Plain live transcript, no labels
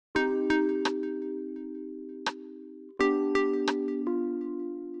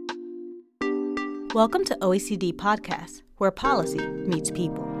Welcome to OECD Podcast, where policy meets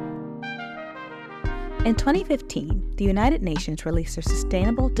people. In 2015, the United Nations released their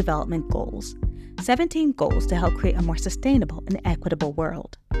Sustainable Development Goals, 17 goals to help create a more sustainable and equitable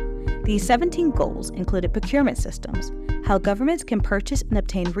world. These 17 goals included procurement systems, how governments can purchase and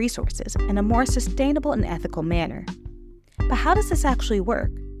obtain resources in a more sustainable and ethical manner. But how does this actually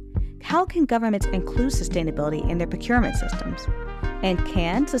work? How can governments include sustainability in their procurement systems? And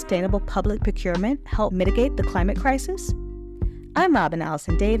can sustainable public procurement help mitigate the climate crisis? I'm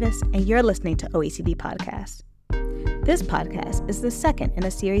Allison Davis, and you're listening to OECD Podcast. This podcast is the second in a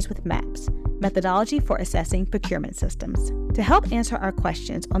series with MAPS, Methodology for Assessing Procurement Systems. To help answer our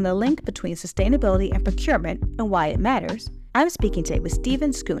questions on the link between sustainability and procurement and why it matters, I'm speaking today with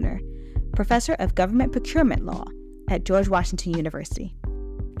Stephen Schooner, Professor of Government Procurement Law at George Washington University.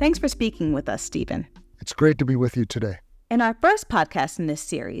 Thanks for speaking with us, Stephen. It's great to be with you today. In our first podcast in this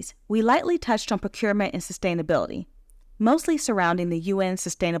series, we lightly touched on procurement and sustainability, mostly surrounding the UN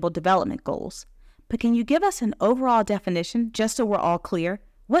Sustainable Development Goals. But can you give us an overall definition, just so we're all clear?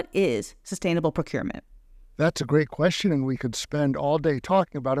 What is sustainable procurement? That's a great question, and we could spend all day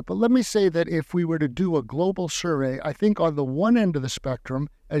talking about it. But let me say that if we were to do a global survey, I think on the one end of the spectrum,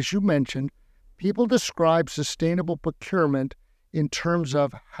 as you mentioned, people describe sustainable procurement in terms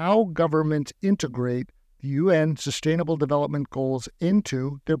of how governments integrate the UN Sustainable Development Goals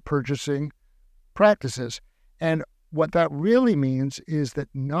into their purchasing practices. And what that really means is that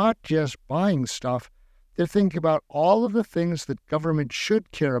not just buying stuff, they're thinking about all of the things that government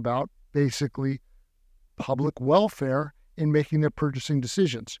should care about, basically public welfare, in making their purchasing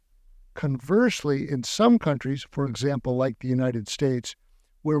decisions. Conversely, in some countries, for example, like the United States,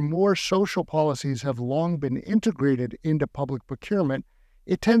 where more social policies have long been integrated into public procurement,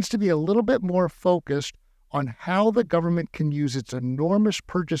 it tends to be a little bit more focused on how the government can use its enormous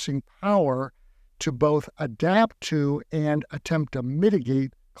purchasing power to both adapt to and attempt to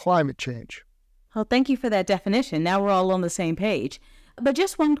mitigate climate change. Well, thank you for that definition. Now we're all on the same page. But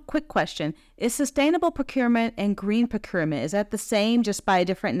just one quick question. Is sustainable procurement and green procurement, is that the same, just by a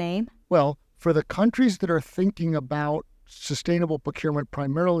different name? Well, for the countries that are thinking about sustainable procurement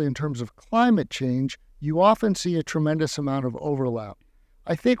primarily in terms of climate change, you often see a tremendous amount of overlap.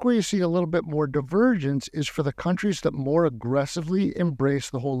 I think where you see a little bit more divergence is for the countries that more aggressively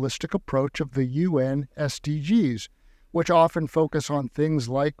embrace the holistic approach of the UN SDGs, which often focus on things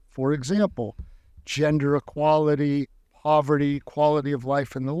like, for example, gender equality, poverty, quality of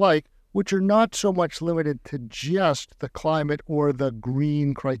life, and the like, which are not so much limited to just the climate or the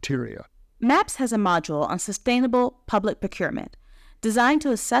green criteria. MAPS has a module on sustainable public procurement, designed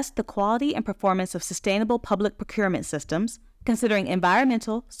to assess the quality and performance of sustainable public procurement systems, considering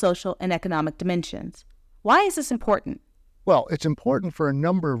environmental, social, and economic dimensions. Why is this important? Well, it's important for a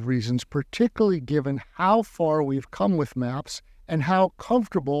number of reasons, particularly given how far we've come with MAPS and how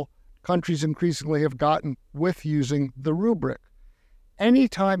comfortable countries increasingly have gotten with using the rubric.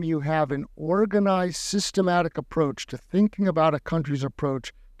 Anytime you have an organized, systematic approach to thinking about a country's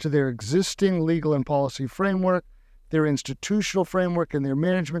approach to their existing legal and policy framework, their institutional framework and their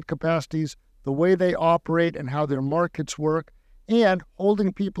management capacities, the way they operate and how their markets work, and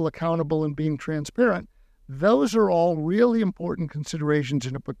holding people accountable and being transparent, those are all really important considerations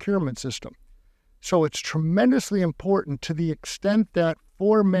in a procurement system. So it's tremendously important to the extent that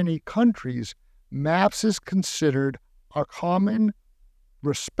for many countries, MAPS is considered a common,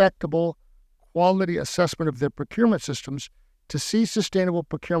 respectable, quality assessment of their procurement systems. To see sustainable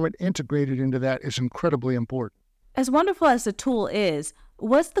procurement integrated into that is incredibly important. As wonderful as the tool is,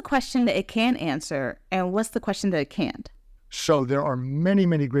 what's the question that it can answer, and what's the question that it can't? So there are many,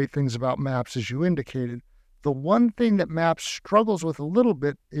 many great things about MAPS, as you indicated. The one thing that MAPS struggles with a little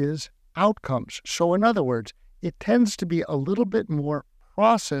bit is outcomes. So in other words, it tends to be a little bit more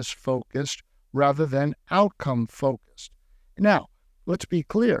process-focused rather than outcome-focused. Now, let's be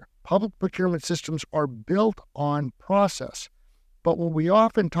clear. Public procurement systems are built on process. But when we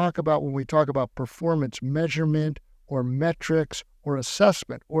talk about performance measurement or metrics or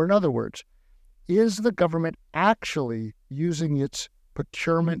assessment, or in other words, is the government actually using its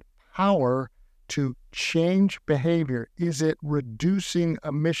procurement power to change behavior? Is it reducing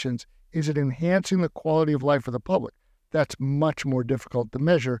emissions? Is it enhancing the quality of life for the public? That's much more difficult to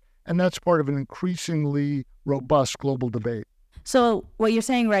measure, and that's part of an increasingly robust global debate. So what you're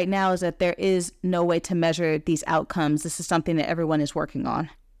saying right now is that there is no way to measure these outcomes. This is something that everyone is working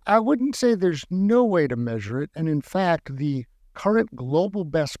on. I wouldn't say there's no way to measure it. And in fact, the current global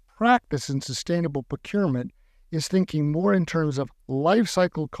best practice in sustainable procurement is thinking more in terms of life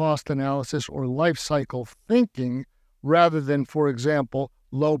cycle cost analysis or life cycle thinking rather than, for example,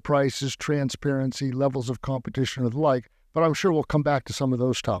 low prices, transparency, levels of competition, and the like. But I'm sure we'll come back to some of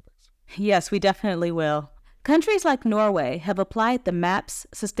those topics. Yes, we definitely will. Countries like Norway have applied the MAP's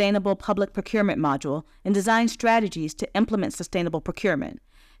Sustainable Public Procurement module and designed strategies to implement sustainable procurement.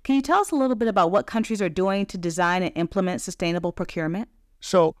 Can you tell us a little bit about what countries are doing to design and implement sustainable procurement?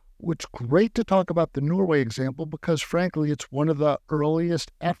 So it's great to talk about the Norway example because, frankly, it's one of the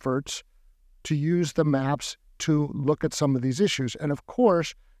earliest efforts to use the maps to look at some of these issues. And of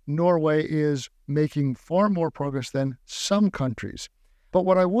course, Norway is making far more progress than some countries. But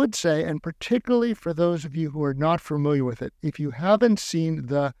what I would say, and particularly for those of you who are not familiar with it, if you haven't seen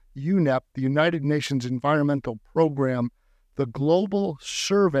the UNEP, the United Nations Environmental Program, the Global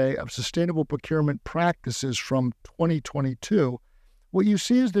Survey of Sustainable Procurement Practices from 2022, what you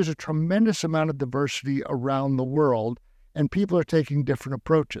see is there's a tremendous amount of diversity around the world, and people are taking different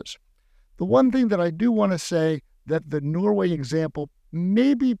approaches. The one thing that I do want to say that the Norway example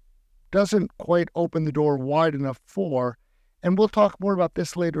maybe doesn't quite open the door wide enough for, and we'll talk more about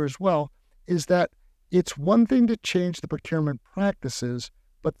this later as well, is that it's one thing to change the procurement practices,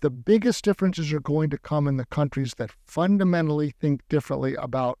 but the biggest differences are going to come in the countries that fundamentally think differently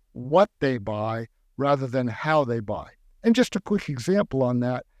about what they buy rather than how they buy. And just a quick example on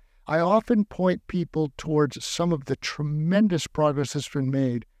that, I often point people towards some of the tremendous progress that's been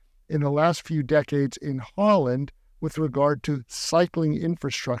made in the last few decades in Holland with regard to cycling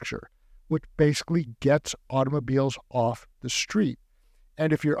infrastructure, which basically gets automobiles off the street.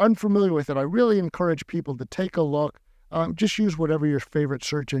 And if you're unfamiliar with it, I really encourage people to take a look. Just use whatever your favorite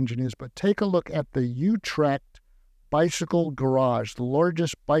search engine is, but take a look at the Utrecht Bicycle Garage, the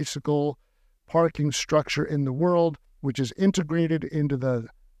largest bicycle parking structure in the world, which is integrated into the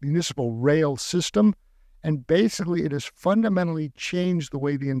municipal rail system. And basically, it has fundamentally changed the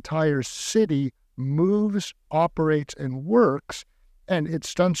way the entire city moves, operates, and works. And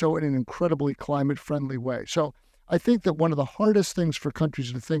it's done so in an incredibly climate-friendly way. So I think that one of the hardest things for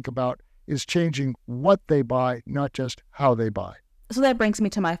countries to think about is changing what they buy, not just how they buy. So that brings me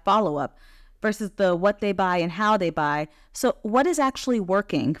to my follow-up versus the what they buy and how they buy. So what is actually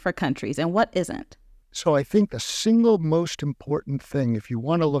working for countries and what isn't? So I think the single most important thing, if you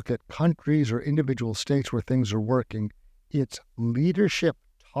want to look at countries or individual states where things are working, it's leadership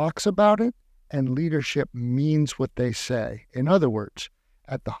talks about it and leadership means what they say. In other words,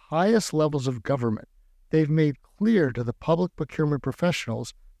 at the highest levels of government, they've made clear to the public procurement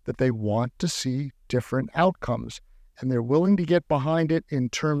professionals that they want to see different outcomes, and they're willing to get behind it in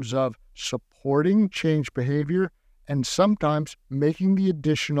terms of supporting change behavior and sometimes making the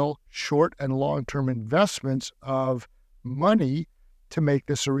additional short and long-term investments of money to make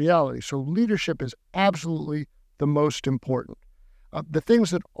this a reality. So leadership is absolutely the most important. The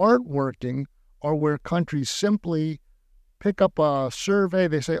things that aren't working are where countries simply pick up a survey,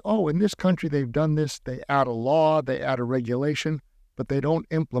 they say, oh, in this country they've done this, they add a law, they add a regulation, but they don't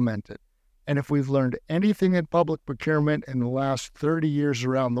implement it. And if we've learned anything in public procurement in the last 30 years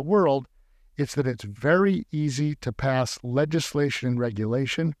around the world, it's that it's very easy to pass legislation and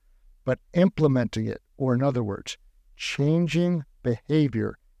regulation, but implementing it, or in other words, changing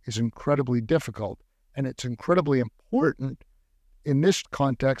behavior is incredibly difficult. And it's incredibly important in this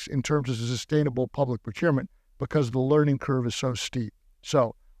context in terms of sustainable public procurement because the learning curve is so steep.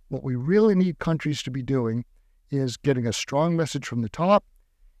 So what we really need countries to be doing is getting a strong message from the top,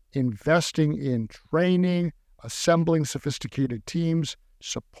 investing in training, assembling sophisticated teams,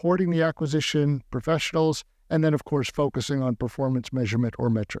 supporting the acquisition professionals, and then, of course, focusing on performance measurement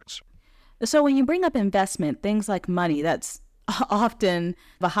or metrics. So when you bring up investment, things like money, that's often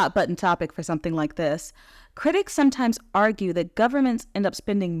a hot button topic for something like this. Critics sometimes argue that governments end up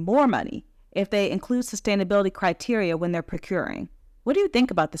spending more money if they include sustainability criteria when they're procuring. What do you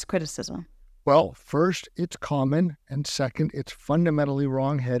think about this criticism? Well, first, it's common, and second, it's fundamentally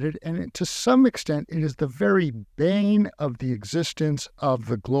wrong-headed, and to some extent, it is the very bane of the existence of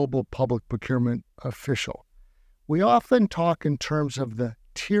the global public procurement official. We often talk in terms of the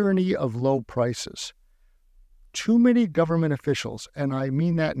tyranny of low prices. Too many government officials, and I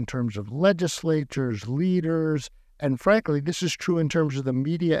mean that in terms of legislatures, leaders, and frankly, this is true in terms of the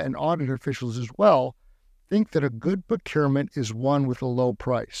media and audit officials as well, think that a good procurement is one with a low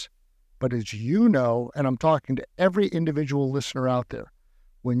price. But as you know, and I'm talking to every individual listener out there,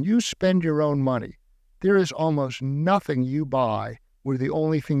 when you spend your own money, there is almost nothing you buy where the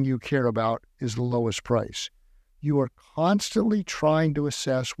only thing you care about is the lowest price. You are constantly trying to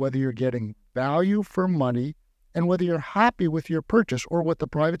assess whether you're getting value for money and whether you're happy with your purchase, or what the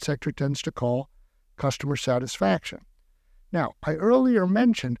private sector tends to call customer satisfaction. Now, I earlier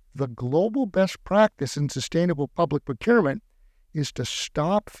mentioned the global best practice in sustainable public procurement is to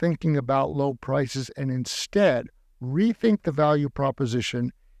stop thinking about low prices and instead rethink the value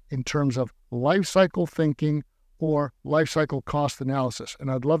proposition in terms of life cycle thinking or life cycle cost analysis. And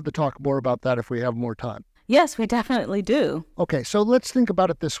I'd love to talk more about that if we have more time. Yes, we definitely do. Okay, so let's think about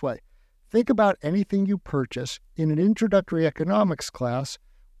it this way. Think about anything you purchase. In an introductory economics class,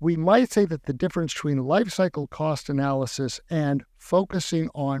 we might say that the difference between life cycle cost analysis and focusing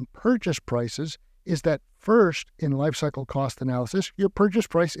on purchase prices is that first, in life cycle cost analysis, your purchase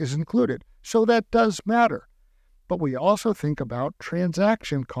price is included. So that does matter. But we also think about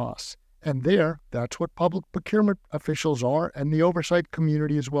transaction costs. And that's what public procurement officials are and the oversight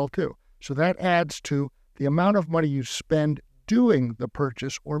community as well too. So that adds to the amount of money you spend doing the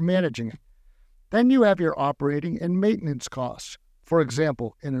purchase or managing it. Then you have your operating and maintenance costs. For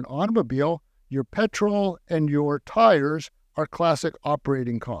example, in an automobile, your petrol and your tires are classic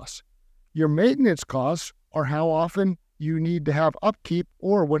operating costs. Your maintenance costs are how often you need to have upkeep,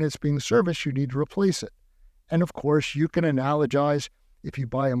 or when it's being serviced, you need to replace it. And of course, you can analogize. If you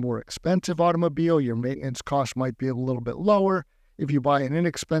buy a more expensive automobile, your maintenance cost might be a little bit lower. If you buy an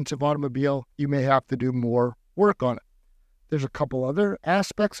inexpensive automobile, you may have to do more work on it. There's a couple other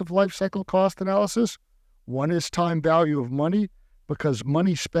aspects of life cycle cost analysis. One is time value of money, because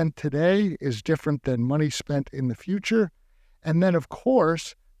money spent today is different than money spent in the future. And then, of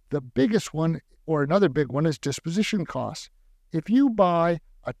course, the biggest one, or another big one, is disposition costs. If you buy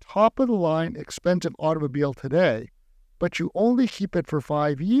a top-of-the-line expensive automobile today, but you only keep it for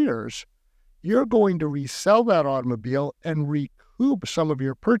 5 years, you're going to resell that automobile and recoup some of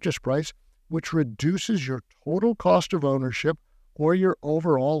your purchase price, which reduces your total cost of ownership or your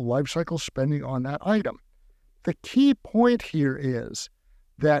overall life cycle spending on that item. The key point here is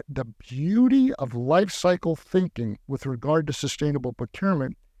that the beauty of life cycle thinking with regard to sustainable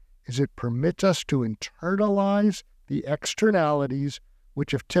procurement is it permits us to internalize the externalities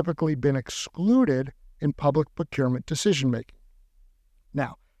which have typically been excluded in public procurement decision-making.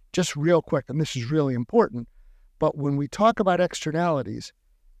 Now, just real quick, and this is really important, but when we talk about externalities,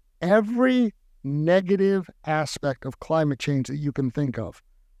 every negative aspect of climate change that you can think of,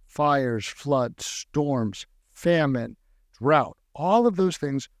 fires, floods, storms, famine, drought, all of those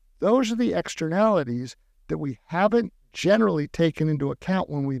things, those are the externalities that we haven't generally taken into account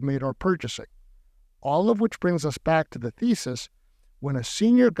when we've made our purchasing. All of which brings us back to the thesis, when a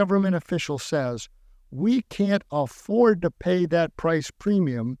senior government official says, we can't afford to pay that price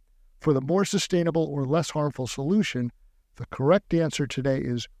premium for the more sustainable or less harmful solution, the correct answer today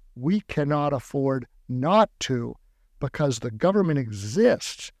is we cannot afford not to, because the government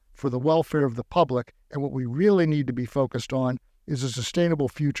exists for the welfare of the public, and what we really need to be focused on is a sustainable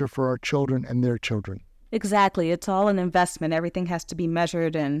future for our children and their children. Exactly. It's all an investment. Everything has to be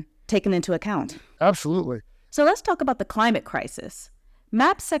measured and taken into account. Absolutely. So let's talk about the climate crisis.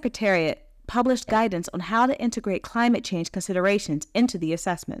 MAP's Secretariat published guidance on how to integrate climate change considerations into the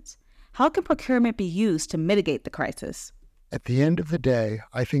assessments. How can procurement be used to mitigate the crisis? At the end of the day,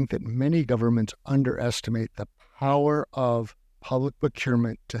 I think that many governments underestimate the power of public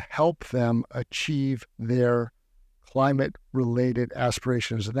procurement to help them achieve their climate-related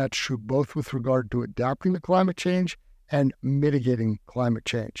aspirations. And that's true both with regard to adapting to climate change and mitigating climate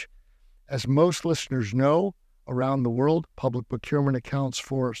change. As most listeners know, around the world, public procurement accounts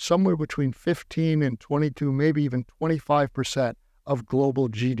for somewhere between 15 and 22, maybe even 25% of global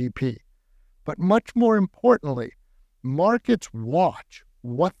GDP. But much more importantly, markets watch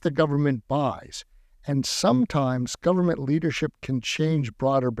what the government buys. And sometimes government leadership can change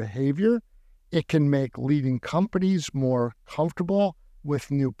broader behavior. It can make leading companies more comfortable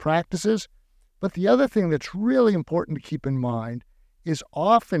with new practices. But the other thing that's really important to keep in mind is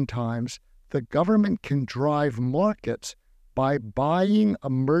oftentimes the government can drive markets by buying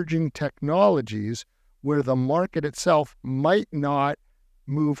emerging technologies where the market itself might not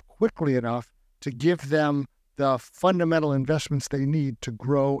move quickly enough to give them the fundamental investments they need to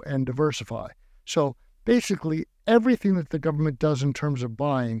grow and diversify. So basically, everything that the government does in terms of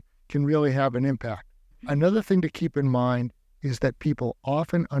buying can really have an impact. Another thing to keep in mind is that people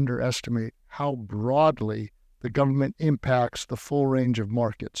often underestimate how broadly the government impacts the full range of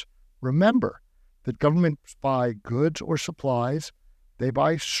markets. Remember that governments buy goods or supplies, they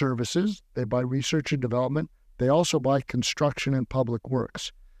buy services, they buy research and development, they also buy construction and public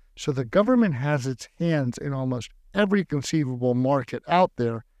works. So the government has its hands in almost every conceivable market out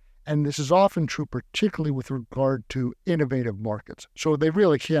there, and this is often true particularly with regard to innovative markets. So they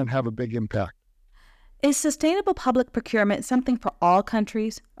really can have a big impact. Is sustainable public procurement something for all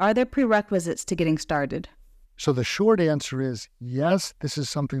countries? Are there prerequisites to getting started? So the short answer is yes, this is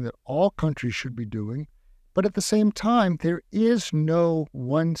something that all countries should be doing. But at the same time, there is no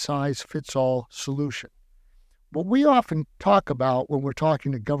one-size-fits-all solution. What we often talk about when we're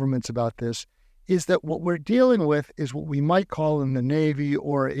talking to governments about this is that what we're dealing with is what we might call in the Navy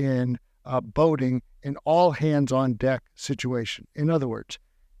or in boating an all-hands-on-deck situation. In other words,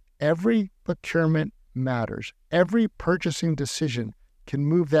 every procurement matters. Every purchasing decision can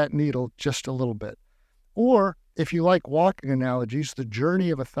move that needle just a little bit. Or, if you like walking analogies, the journey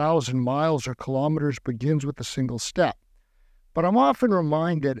of 1,000 miles or kilometers begins with a single step. But I'm often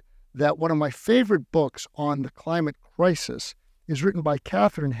reminded that one of my favorite books on the climate crisis is written by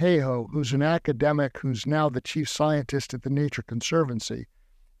Katharine Hayhoe, who's an academic who's now the chief scientist at the Nature Conservancy.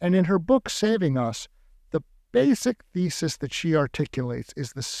 And in her book, Saving Us, the basic thesis that she articulates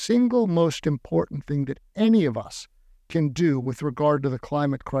is the single most important thing that any of us can do with regard to the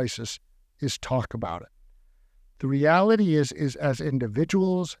climate crisis is talk about it. The reality is as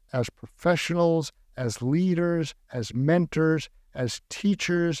individuals, as professionals, as leaders, as mentors, as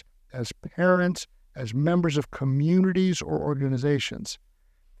teachers, as parents, as members of communities or organizations,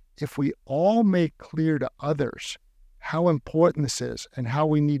 if we all make clear to others how important this is and how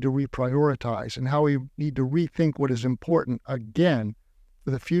we need to reprioritize and how we need to rethink what is important, again,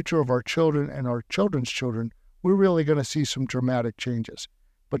 for the future of our children and our children's children, we're really going to see some dramatic changes.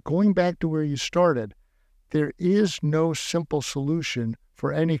 But going back to where you started, there is no simple solution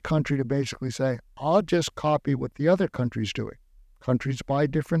for any country to basically say, I'll just copy what the other country's doing. Countries buy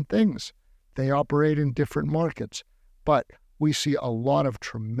different things. They operate in different markets. But we see a lot of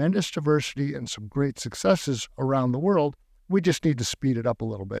tremendous diversity and some great successes around the world. We just need to speed it up a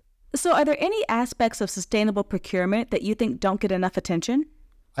little bit. So are there any aspects of sustainable procurement that you think don't get enough attention?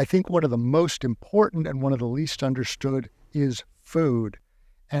 I think one of the most important and one of the least understood is food.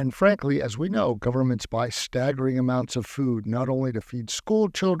 And frankly, as we know, governments buy staggering amounts of food, not only to feed school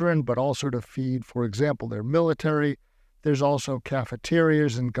children, but also to feed, for example, their military. There's also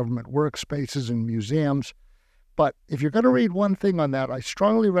cafeterias and government workspaces and museums. But if you're going to read one thing on that, I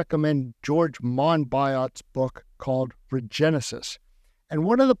strongly recommend George Monbiot's book called Regenesis. And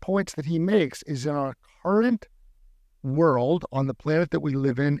one of the points that he makes is in our current world, on the planet that we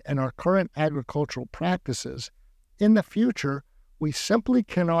live in, and our current agricultural practices, in the future, we simply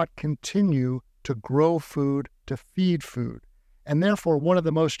cannot continue to grow food, to feed food. And therefore, one of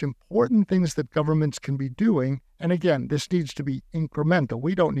the most important things that governments can be doing, and again, this needs to be incremental.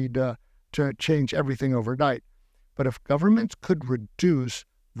 We don't need to change everything overnight. But if governments could reduce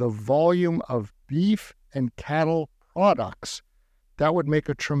the volume of beef and cattle products, that would make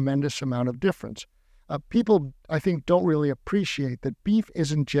a tremendous amount of difference. People, I think, don't really appreciate that beef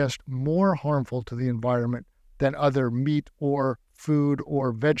isn't just more harmful to the environment than other meat or food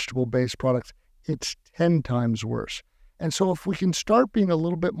or vegetable-based products. It's 10 times worse. And so if we can start being a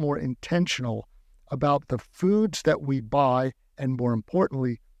little bit more intentional about the foods that we buy, and more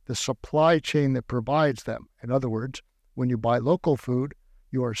importantly, the supply chain that provides them. In other words, when you buy local food,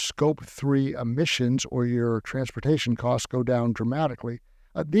 your Scope 3 emissions or your transportation costs go down dramatically.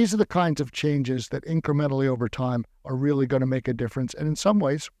 These are the kinds of changes that incrementally over time are really going to make a difference and in some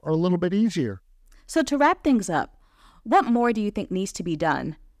ways are a little bit easier. So to wrap things up, what more do you think needs to be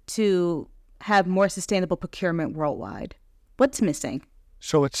done to have more sustainable procurement worldwide? What's missing?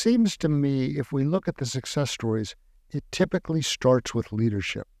 So it seems to me, if we look at the success stories, it typically starts with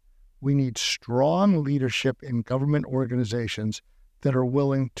leadership. We need strong leadership in government organizations that are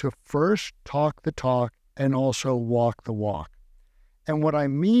willing to first talk the talk and also walk the walk. And what I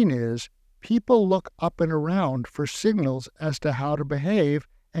mean is, people look up and around for signals as to how to behave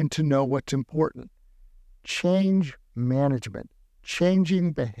and to know what's important. Change management,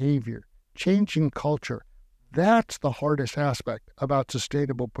 changing behavior, changing culture. That's the hardest aspect about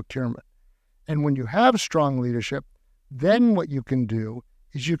sustainable procurement. And when you have strong leadership, then what you can do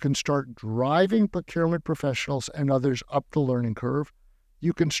is you can start driving procurement professionals and others up the learning curve.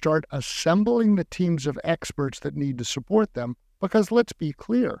 You can start assembling the teams of experts that need to support them, because let's be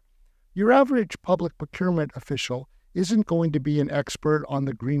clear, your average public procurement official isn't going to be an expert on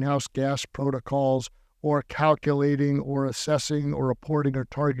the greenhouse gas protocols or calculating or assessing or reporting or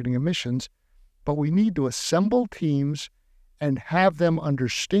targeting emissions, but we need to assemble teams and have them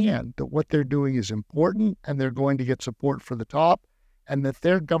understand that what they're doing is important and they're going to get support for the top, and that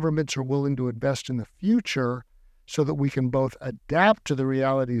their governments are willing to invest in the future so that we can both adapt to the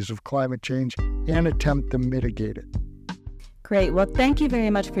realities of climate change and attempt to mitigate it. Great. Well, thank you very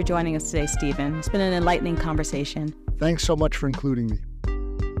much for joining us today, Stephen. It's been an enlightening conversation. Thanks so much for including me.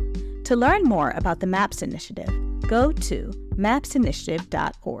 To learn more about the MAPS Initiative, go to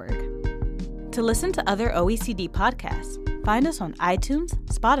mapsinitiative.org. To listen to other OECD podcasts, find us on iTunes,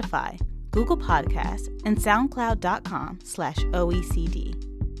 Spotify, Google Podcasts, and SoundCloud.com/OECD.